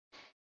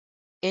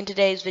In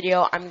today's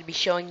video, I'm going to be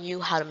showing you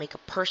how to make a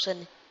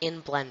person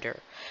in Blender.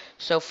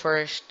 So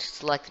first,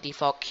 select the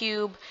default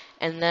cube,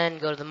 and then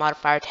go to the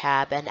Modifier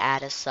tab and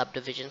add a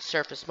Subdivision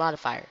surface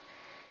modifier.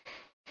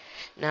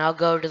 Now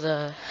go to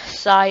the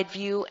side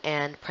view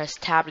and press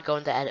tab to go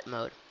into edit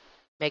mode.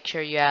 Make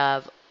sure you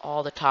have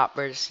all the top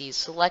vertices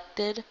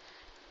selected,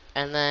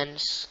 and then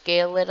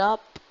scale it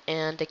up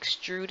and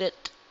extrude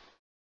it.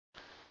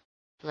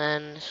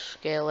 Then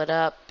scale it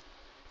up,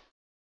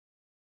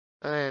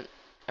 and then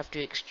after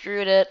you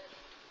extrude it,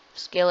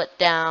 scale it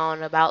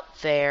down about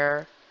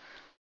there,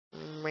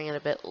 bring it a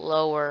bit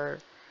lower,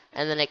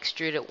 and then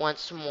extrude it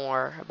once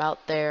more,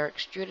 about there,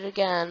 extrude it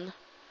again,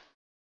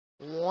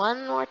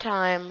 one more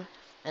time,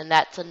 and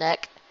that's a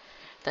neck.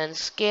 Then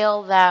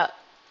scale that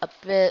a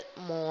bit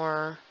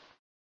more,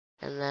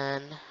 and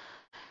then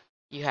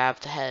you have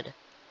the head.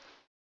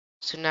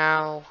 So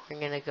now we're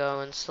going to go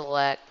and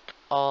select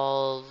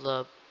all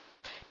the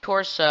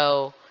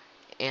torso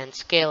and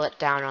scale it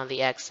down on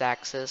the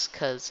x-axis,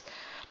 because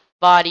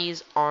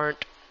bodies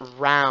aren't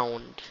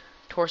round.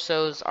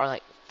 Torsos are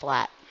like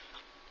flat.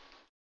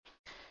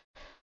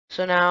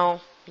 So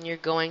now you're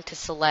going to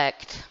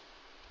select,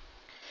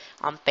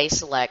 on face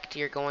select,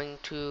 you're going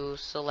to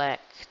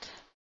select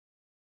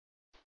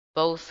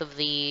both of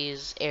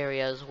these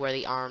areas where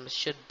the arms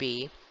should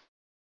be,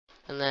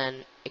 and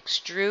then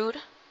extrude,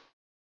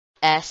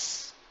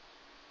 S,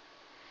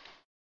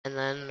 and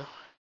then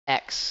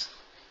X.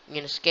 You're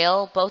going to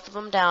scale both of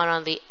them down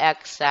on the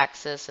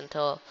x-axis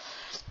until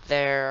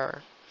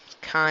they're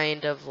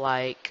kind of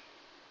like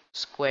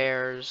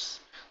squarish,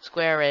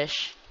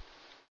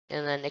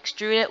 and then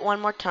extrude it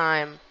one more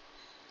time,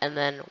 and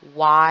then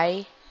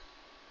Y,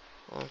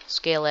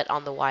 scale it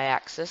on the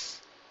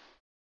y-axis,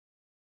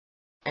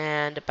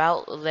 and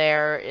about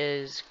there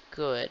is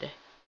good.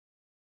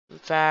 In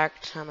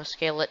fact, I'm gonna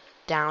scale it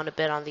down a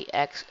bit on the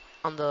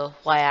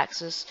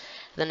y-axis,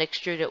 then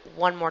extrude it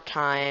one more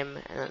time,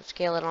 and then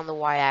scale it on the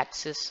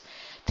y-axis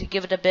to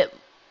give it a bit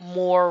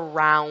more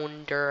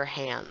rounder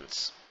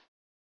hands.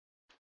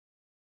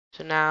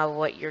 So now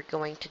what you're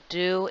going to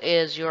do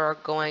is you're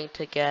going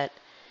to get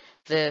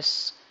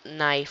this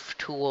knife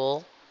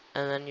tool,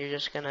 and then you're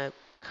just gonna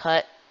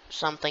cut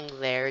something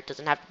there. It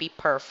doesn't have to be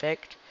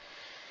perfect.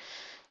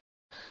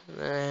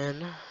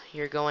 Then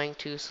you're going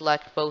to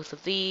select both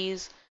of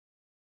these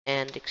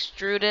and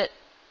extrude it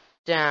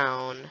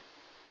down.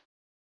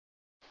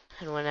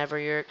 And whenever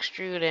you're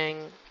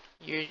extruding,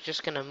 you're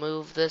just going to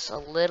move this a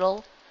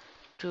little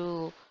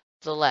to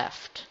the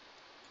left.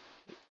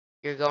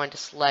 You're going to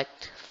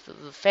select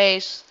the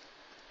face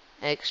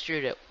and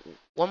extrude it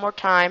one more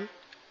time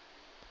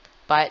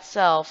by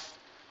itself,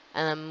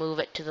 and then move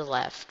it to the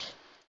left.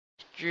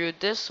 Extrude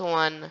this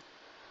one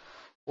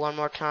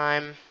more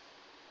time,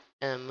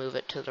 and move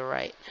it to the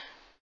right.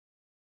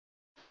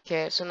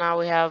 Okay, so now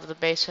we have the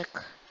basic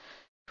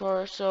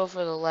torso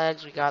for the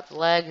legs. We got the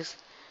legs.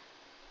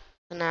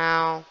 So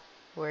now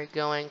we're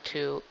going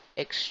to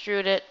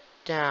extrude it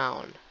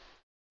down.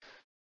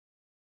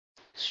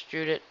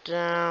 Extrude it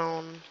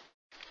down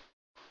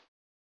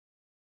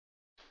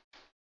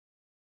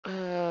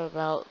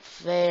about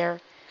there.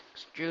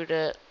 Extrude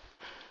it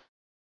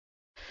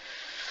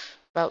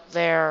about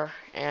there.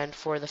 And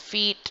for the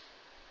feet,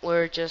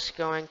 we're just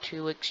going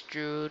to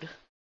extrude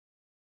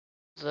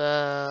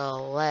the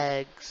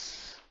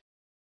legs,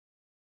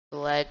 the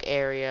leg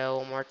area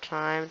one more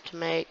time to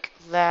make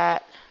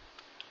that.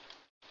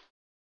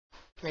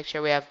 Make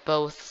sure we have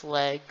both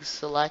legs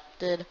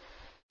selected,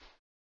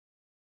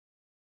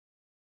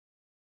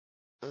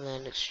 and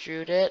then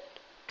extrude it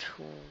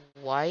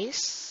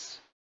twice.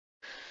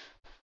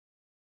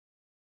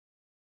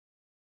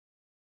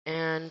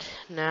 And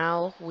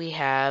now we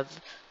have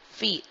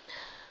feet.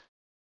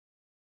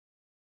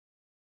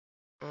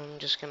 I'm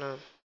just gonna,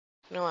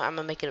 you know what, I'm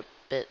gonna make it a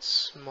bit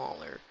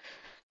smaller.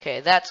 Okay,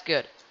 that's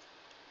good.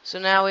 So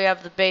now we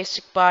have the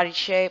basic body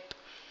shape.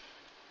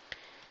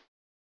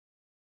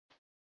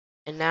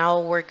 And now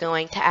we're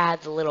going to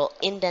add the little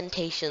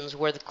indentations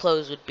where the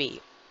clothes would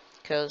be,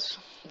 because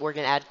we're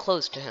going to add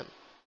clothes to him.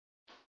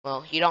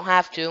 Well, you don't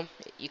have to.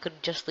 You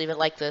could just leave it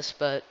like this,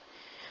 but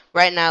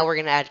right now we're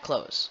going to add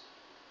clothes.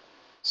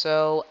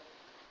 So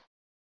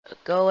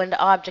go into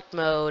object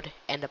mode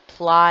and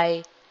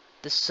apply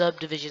the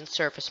subdivision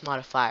surface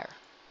modifier.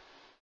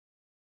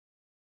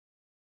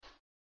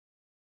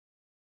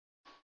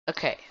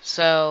 Okay,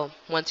 so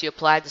once you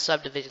apply the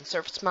subdivision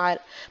surface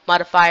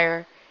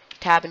modifier,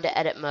 tab into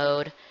edit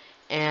mode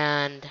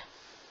and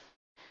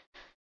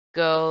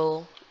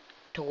go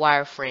to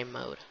wireframe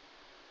mode.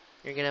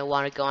 You're going to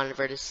want to go on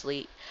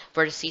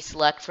vertice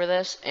select for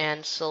this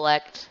and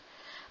select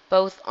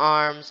both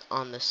arms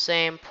on the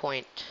same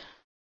point,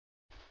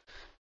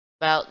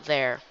 about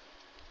there.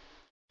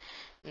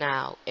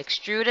 Now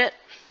extrude it,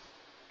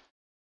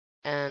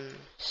 and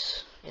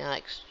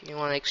you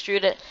want to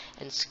extrude it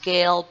and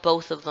scale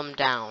both of them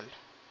down.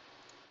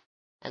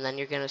 And then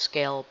you're going to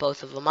scale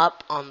both of them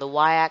up on the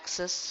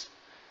y-axis,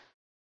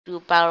 do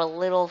about a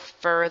little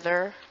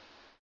further,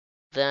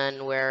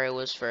 than where it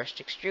was first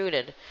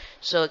extruded.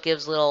 So it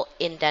gives little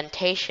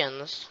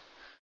indentations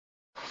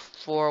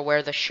for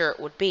where the shirt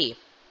would be.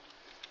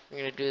 We're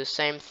going to do the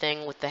same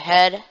thing with the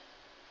head.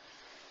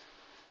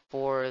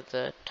 For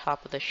the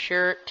top of the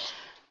shirt,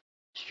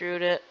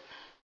 extrude it,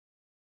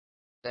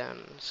 then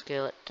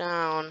scale it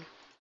down,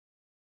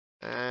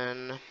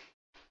 and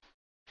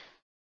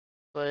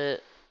put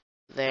it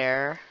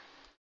there.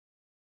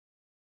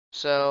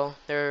 So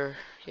there,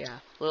 yeah,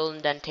 little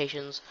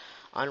indentations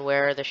on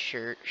where the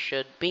shirt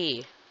should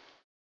be.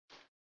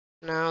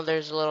 Now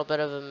there's a little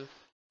bit of a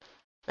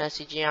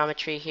messy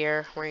geometry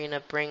here. We're going to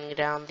bring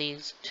down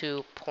these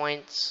 2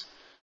 points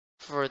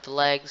for the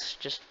legs.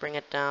 Just bring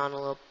it down a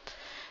little,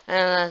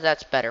 and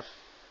that's better.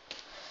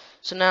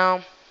 So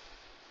now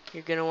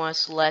you're going to want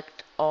to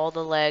select all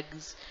the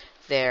legs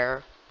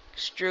there,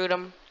 extrude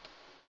them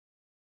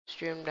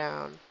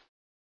down,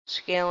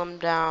 scale them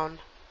down,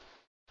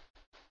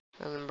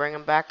 and then bring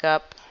them back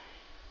up.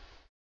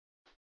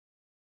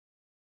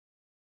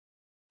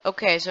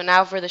 Okay, so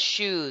now for the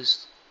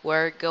shoes,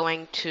 we're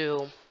going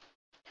to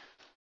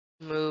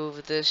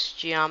move this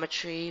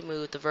geometry,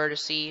 move the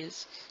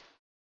vertices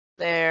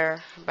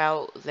there,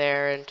 about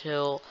there,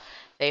 until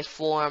they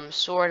form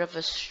sort of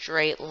a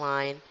straight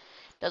line.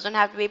 Doesn't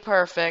have to be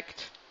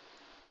perfect.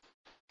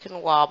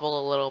 Can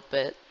wobble a little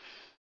bit.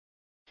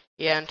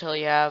 Yeah, until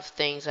you have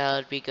things that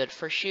would be good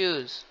for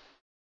shoes.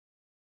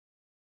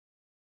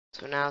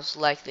 So now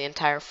select the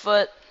entire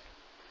foot.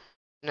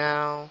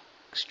 Now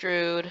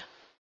extrude,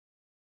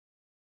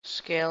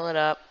 scale it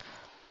up,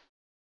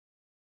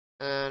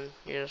 and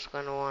you're just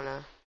going to want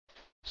to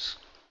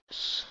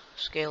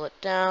scale it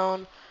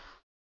down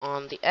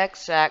on the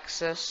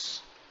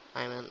x-axis.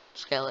 I mean,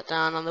 scale it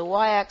down on the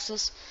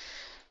y-axis,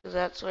 because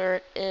that's where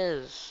it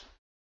is.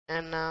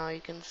 And now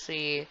you can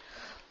see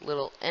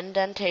little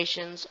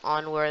indentations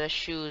on where the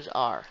shoes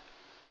are.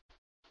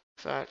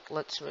 In fact,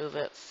 let's move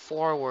it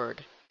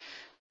forward.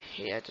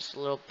 Yeah, just a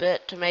little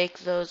bit to make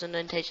those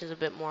indentations a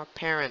bit more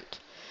apparent.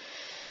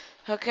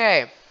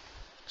 Okay,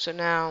 so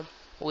now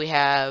we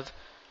have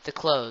the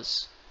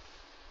clothes.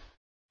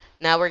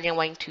 Now we're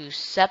going to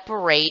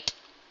separate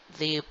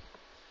the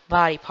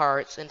body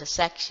parts into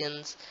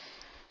sections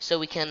so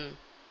we can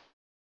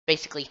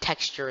basically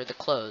texture the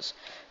clothes.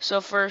 So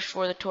first,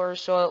 for the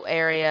torso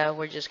area,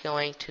 we're just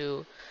going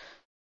to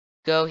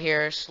go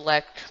here,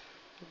 select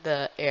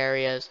the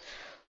areas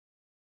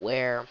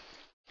where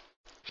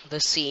the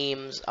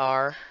seams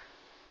are.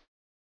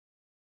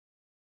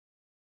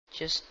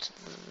 Just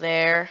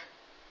there.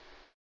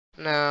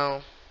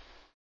 Now,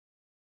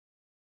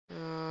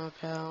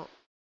 about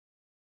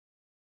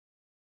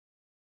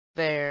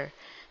there.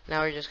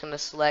 Now we're just going to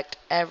select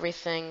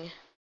everything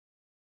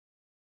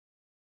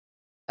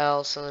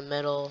else in the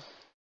middle.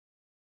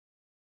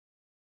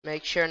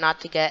 Make sure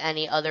not to get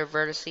any other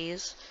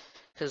vertices,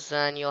 because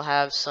then you'll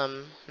have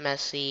some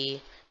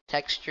messy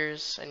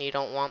textures and you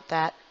don't want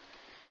that.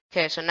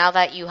 Okay, so now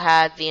that you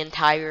had the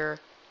entire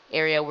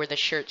area where the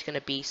shirt's going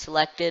to be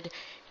selected,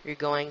 you're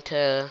going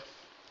to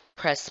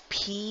press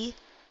P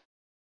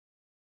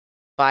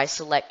by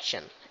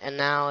selection. And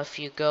now if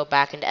you go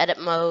back into edit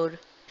mode,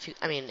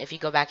 if you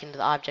go back into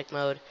the object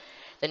mode,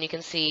 then you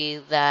can see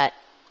that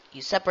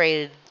you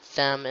separated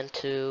them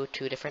into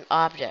 2 different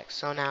objects.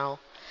 So now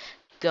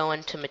go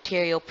into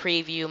material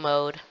preview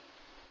mode,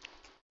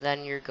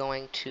 then you're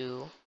going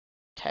to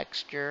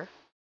texture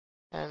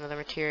another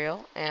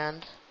material,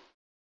 and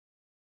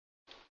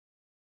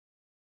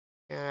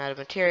add a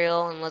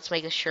material, and let's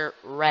make the shirt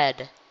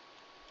red.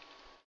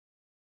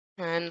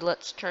 And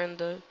let's turn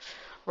the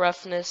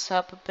roughness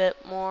up a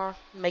bit more,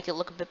 make it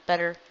look a bit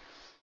better.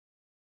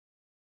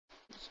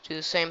 Let's do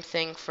the same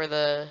thing for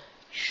the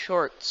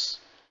shorts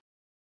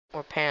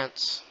or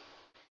pants.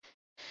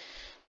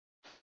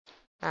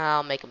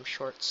 I'll make them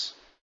shorts.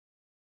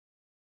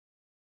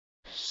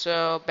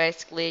 So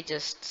basically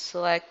just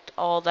select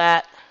all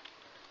that,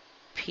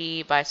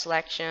 P by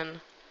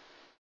selection,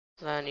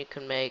 then you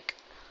can make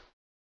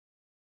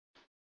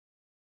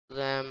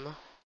them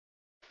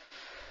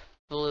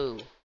blue.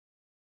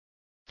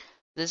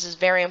 This is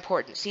very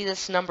important. See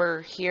this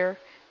number here?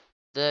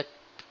 The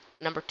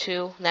number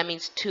 2? That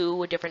means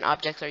 2 different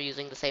objects are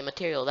using the same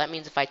material. That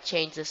means if I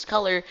change this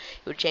color, it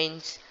would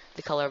change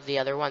the color of the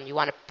other one. You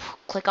want to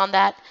click on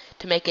that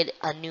to make it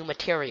a new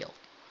material.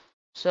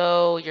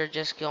 So you're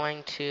just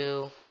going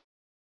to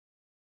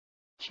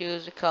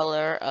choose the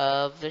color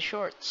of the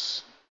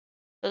shorts.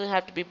 Doesn't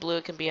have to be blue,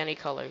 it can be any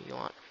color you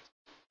want.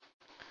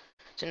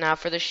 So now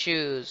for the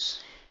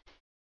shoes.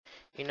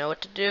 You know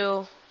what to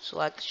do.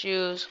 Select the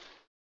shoes.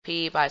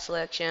 P by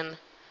selection.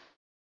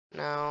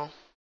 Now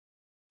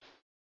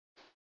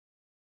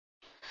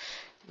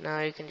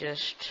you can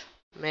just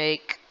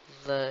make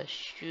the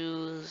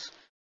shoes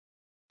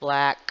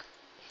black,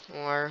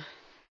 or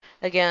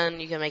again,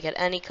 you can make it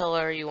any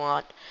color you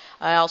want.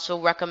 I also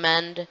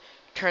recommend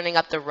turning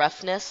up the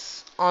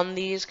roughness on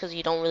these because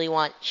you don't really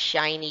want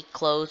shiny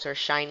clothes or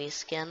shiny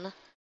skin.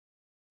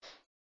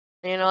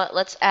 You know what?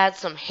 Let's add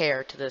some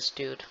hair to this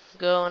dude.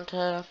 Go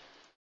into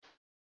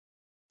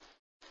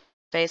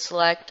face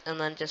select, and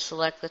then just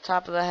select the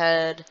top of the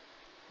head,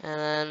 and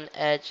then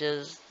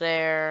edges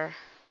there,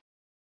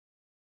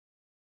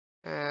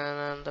 and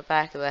then the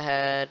back of the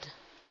head,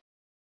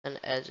 and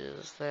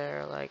edges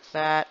there like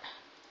that.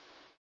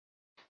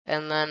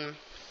 And then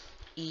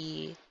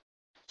E,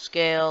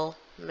 scale,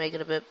 make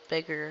it a bit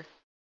bigger,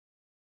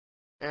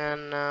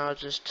 and now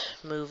just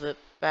move it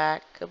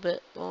back a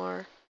bit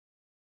more.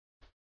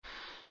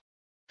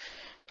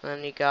 And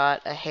then you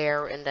got a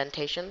hair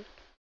indentation.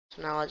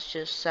 So now let's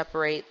just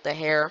separate the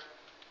hair.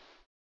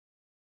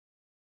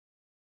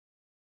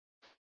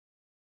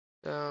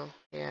 So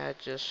yeah,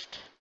 just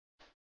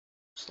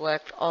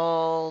select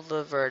all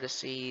the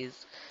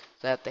vertices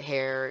that the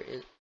hair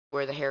is,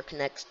 where the hair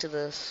connects to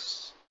the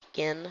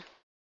skin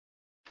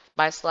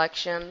by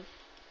selection.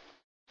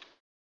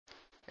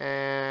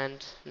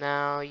 And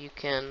now you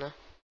can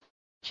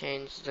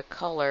change the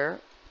color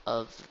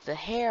of the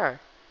hair.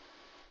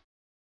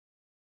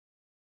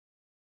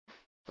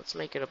 Let's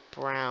make it a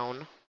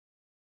brown.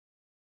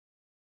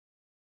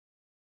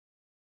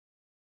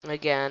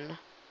 Again,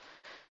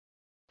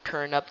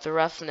 turn up the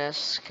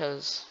roughness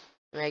because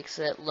it makes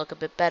it look a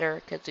bit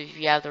better. Because if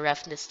you have the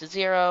roughness to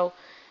 0,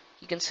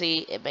 you can see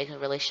it makes it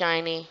really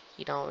shiny.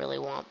 You don't really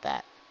want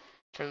that.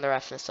 Turn the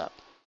roughness up.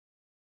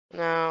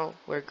 Now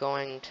we're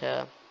going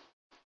to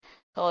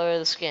color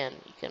the skin.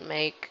 You can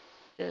make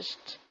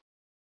just,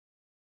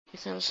 you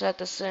can set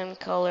the same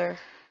color.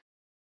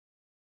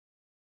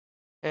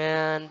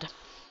 And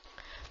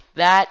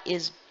that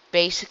is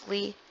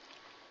basically,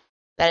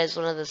 that is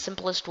one of the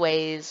simplest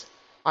ways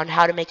on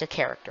how to make a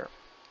character.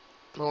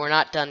 But we're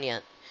not done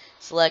yet.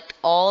 Select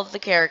all of the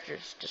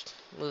characters. Just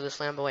move this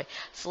lamp away.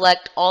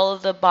 Select all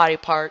of the body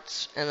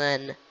parts and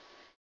then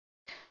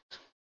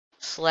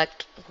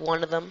select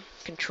one of them.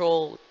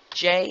 Control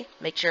J.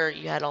 Make sure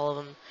you had all of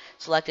them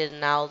selected.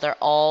 And now they're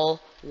all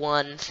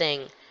one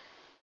thing.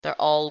 They're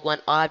all one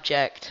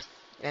object.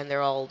 And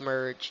they're all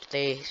merged.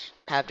 They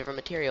have different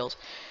materials.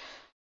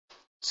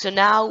 So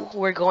now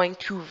we're going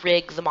to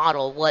rig the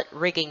model. What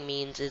rigging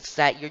means is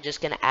that you're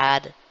just going to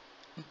add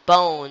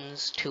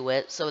bones to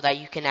it so that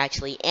you can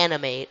actually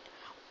animate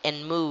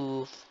and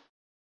move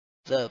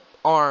the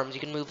arms, you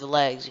can move the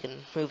legs, you can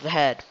move the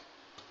head.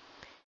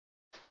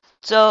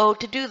 So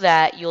to do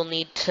that, you'll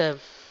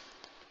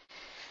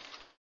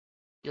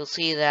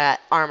see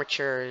that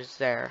armature is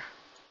there.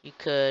 You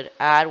could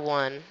add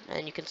one,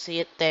 and you can see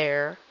it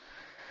there.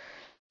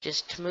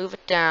 Just move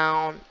it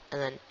down, and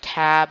then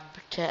tab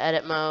to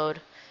edit mode.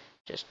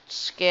 Just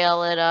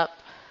scale it up.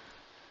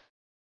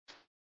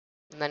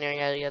 And then you're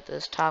going to get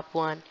this top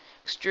one.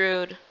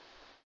 Extrude.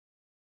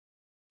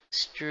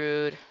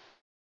 Extrude.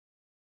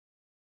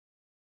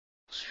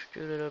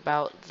 Extrude it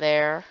about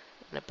there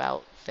and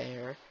about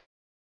there.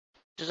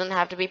 Doesn't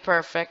have to be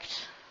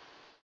perfect.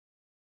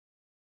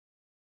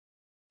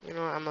 You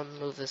know what, I'm gonna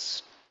move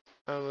this,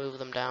 I'm gonna move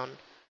them down.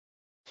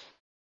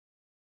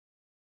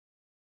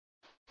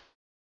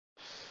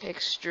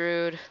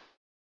 Extrude.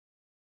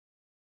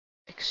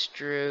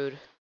 Extrude.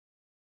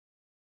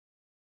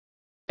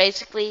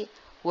 Basically,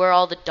 where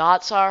all the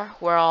dots are,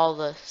 where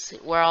all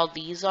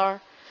these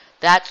are,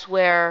 that's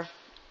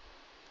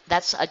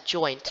a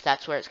joint.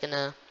 That's where it's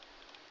gonna,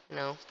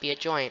 be a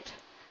joint.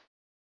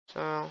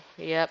 So,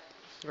 yep,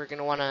 we're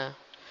gonna want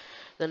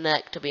the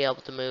neck to be able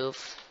to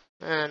move.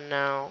 And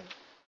now,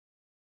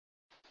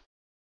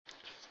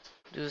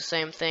 do the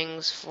same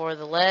things for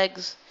the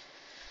legs.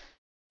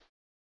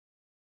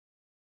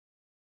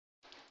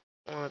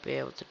 I want to be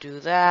able to do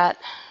that.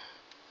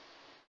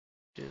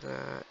 Do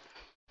that.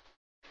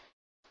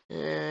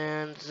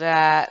 And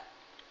that.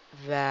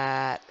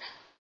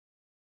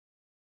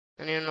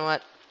 And you know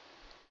what?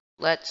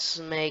 Let's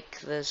make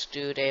this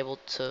dude able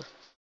to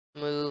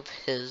move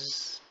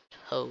his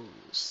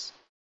toes.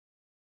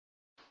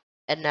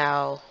 And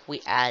now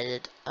we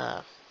added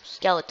a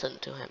skeleton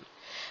to him.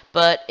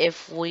 But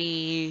if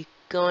we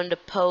go into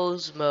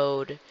pose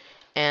mode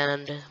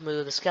and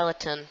move the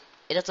skeleton,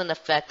 it doesn't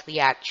affect the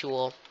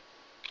actual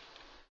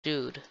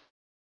dude.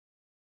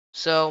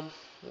 So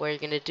what you're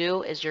going to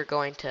do is you're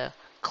going to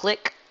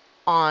click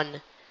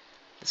on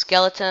the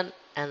skeleton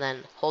and then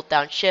hold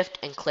down shift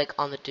and click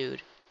on the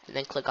dude and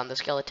then click on the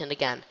skeleton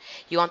again.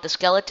 You want the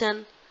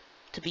skeleton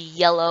to be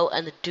yellow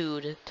and the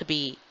dude to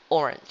be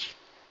orange.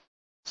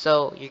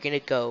 So you're going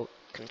to go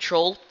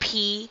Control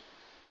P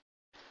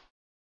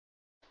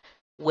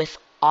with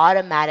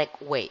automatic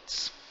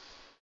weights.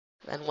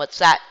 And what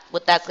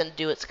that's going to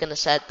do, it's going to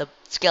set the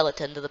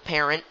skeleton to the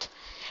parent,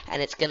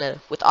 and it's going to,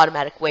 with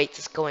automatic weights,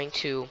 it's going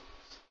to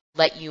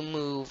let you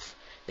move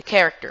the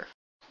character.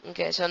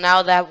 Okay, so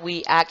now that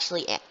we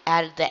actually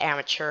added the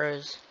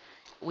armatures,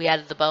 we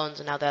added the bones,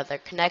 and now that they're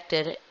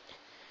connected,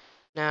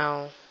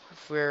 now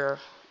if we're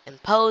in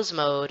pose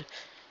mode,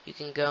 you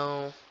can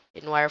go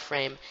in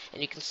wireframe,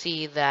 and you can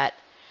see that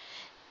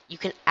you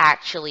can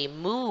actually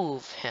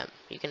move him.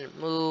 You can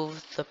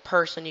move the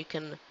person, you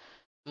can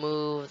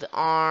move the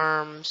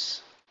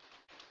arms,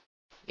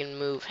 you can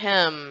move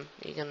him,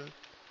 you can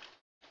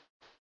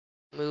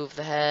move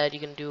the head, you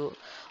can do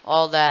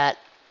all that.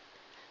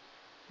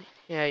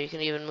 Yeah, you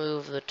can even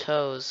move the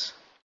toes.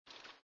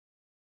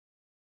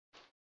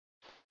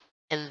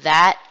 And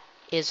that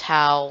is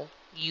how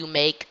you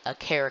make a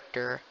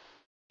character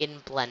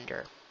in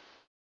Blender.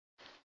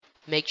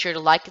 Make sure to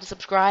like and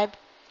subscribe,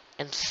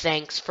 and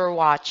thanks for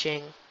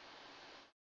watching.